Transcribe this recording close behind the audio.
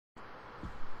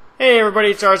Hey everybody,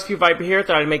 it's RSQ Viper here.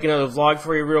 Thought I'd make another vlog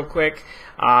for you real quick.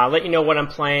 Let you know what I'm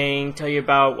playing, tell you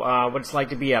about what it's like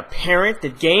to be a parent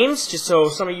at games, just so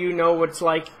some of you know what it's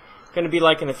going to be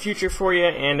like in the future for you,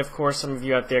 and of course some of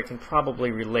you out there can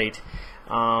probably relate.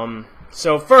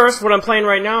 So first, what I'm playing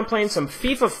right now, I'm playing some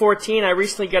FIFA 14. I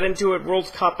recently got into it.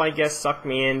 World Cup, I guess, sucked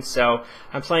me in, so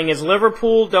I'm playing as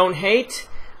Liverpool, don't hate.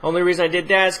 Only reason I did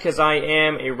that is because I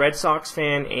am a Red Sox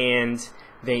fan, and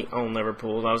they own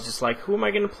Liverpool. I was just like, who am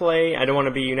I going to play? I don't want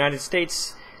to be a United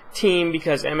States team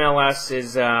because MLS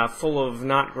is full of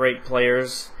not great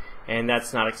players, and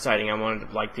that's not exciting. I wanted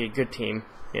to be a good team.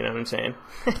 You know what I'm saying?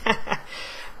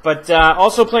 But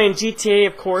also playing GTA,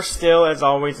 of course, still, as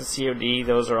always, the COD.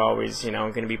 Those are always,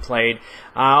 going to be played.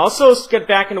 Also, got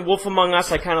back into Wolf Among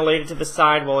Us. I kind of laid it to the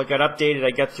side while it got updated. I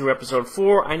got through episode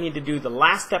 4. I need to do the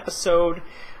last episode,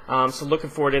 so looking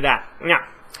forward to that. Now,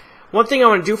 one thing I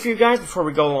want to do for you guys before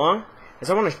we go along is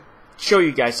I want to show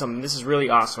you guys something. This is really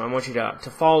awesome. I want you to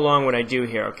follow along what I do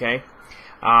here, okay?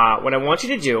 What I want you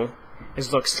to do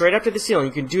is look straight up to the ceiling.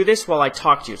 You can do this while I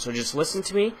talk to you, so just listen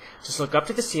to me. Just look up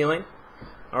to the ceiling,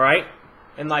 alright?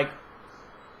 And,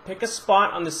 pick a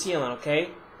spot on the ceiling, okay?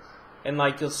 And,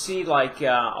 you'll see,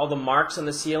 all the marks on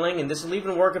the ceiling, and this will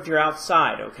even work if you're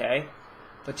outside, okay?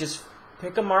 But just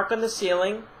pick a mark on the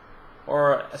ceiling,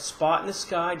 or a spot in the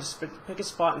sky. Just pick a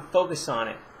spot and focus on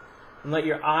it. And let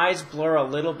your eyes blur a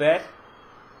little bit.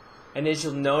 And as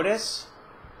you'll notice,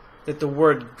 that the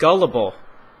word gullible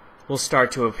will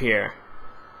start to appear.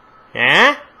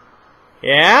 Yeah?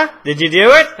 Yeah? Did you do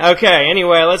it? Okay,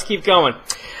 anyway, let's keep going.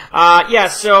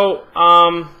 As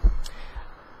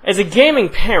a gaming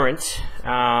parent,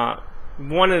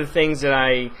 one of the things that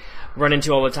I run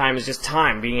into all the time is just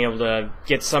time, being able to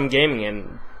get some gaming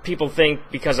in. People think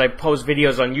because I post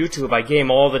videos on YouTube, I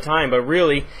game all the time, but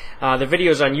really, the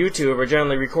videos on YouTube are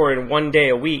generally recorded one day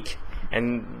a week,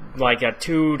 and a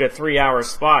 2 to 3 hour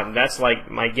spot, and that's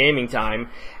my gaming time,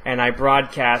 and I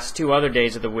broadcast 2 other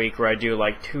days of the week where I do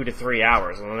 2 to 3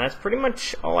 hours, and that's pretty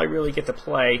much all I really get to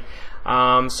play.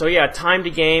 So yeah, time to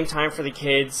game, time for the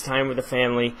kids, time with the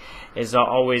family is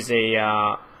always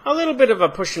a little bit of a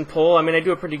push and pull. I mean, I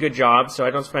do a pretty good job, so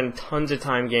I don't spend tons of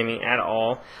time gaming at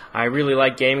all. I really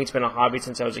like gaming. It's been a hobby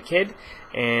since I was a kid,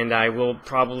 and I will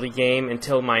probably game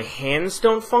until my hands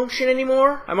don't function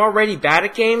anymore. I'm already bad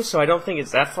at games, so I don't think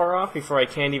it's that far off before I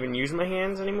can't even use my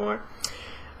hands anymore.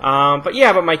 But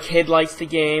my kid likes the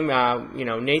game.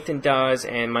 Nathan does,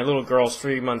 and my little girl's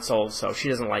 3 months old, so she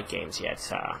doesn't like games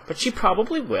yet. But she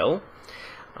probably will.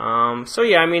 I'll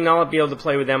be able to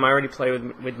play with them. I already play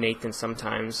with Nathan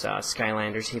sometimes.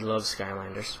 Skylanders, he loves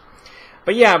Skylanders.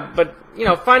 But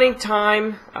finding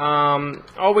time,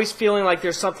 always feeling like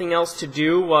there's something else to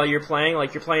do while you're playing.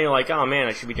 You're playing oh man,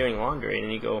 I should be doing laundry, and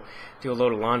then you go do a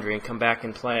load of laundry and come back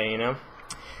and play,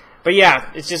 But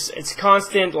yeah, it's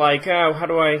constant, oh, how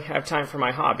do I have time for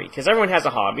my hobby? Because everyone has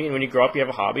a hobby, and when you grow up you have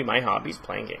a hobby. My hobby is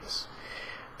playing games.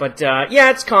 But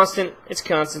it's constant. It's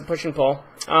constant, push and pull.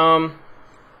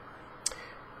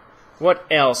 What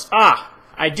else?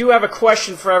 I do have a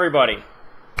question for everybody.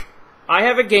 I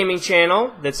have a gaming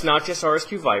channel that's not just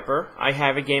RSQ Viper. I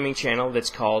have a gaming channel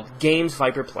that's called Games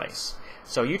Viper Plays.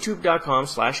 So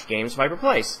youtube.com/Games Viper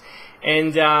Plays.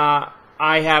 And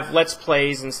I have Let's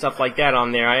Plays and stuff like that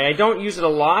on there. I don't use it a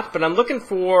lot, but I'm looking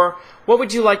for, what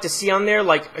would you like to see on there?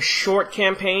 Short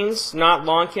campaigns, not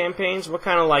long campaigns? What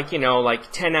kind of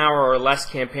 10-hour or less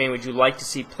campaign would you like to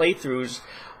see playthroughs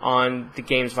on the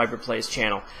Games Viper Plays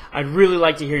channel? I'd really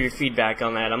like to hear your feedback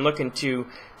on that. I'm looking to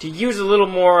use a little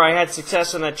more. I had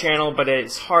success on that channel, but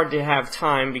it's hard to have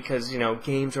time because,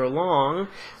 games are long.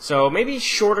 So maybe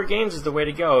shorter games is the way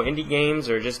to go. Indie games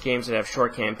or just games that have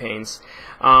short campaigns.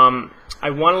 I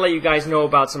want to let you guys know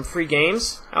about some free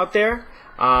games out there.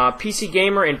 PC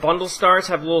Gamer and Bundle Stars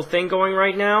have a little thing going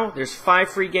right now. There's 5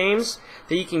 free games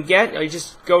that you can get. You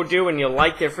just go do and you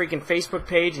like their freaking Facebook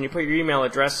page and you put your email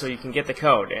address so you can get the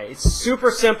code. It's super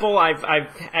simple.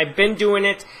 I've been doing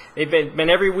it. They've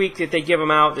been every week that they give them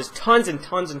out. There's tons and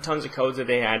tons and tons of codes that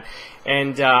they had,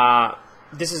 and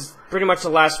this is pretty much the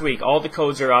last week. All the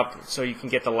codes are up, so you can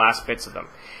get the last bits of them.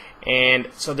 And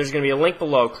so there's going to be a link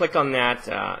below. Click on that.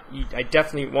 I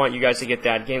definitely want you guys to get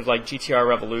that. Games like GTR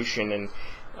Revolution and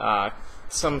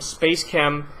some Space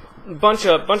Chem, bunch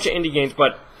of indie games,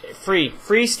 but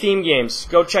free Steam games.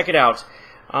 Go check it out.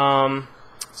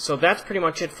 So that's pretty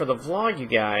much it for the vlog, you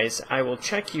guys. I will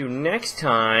check you next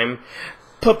time.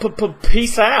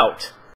 Peace out.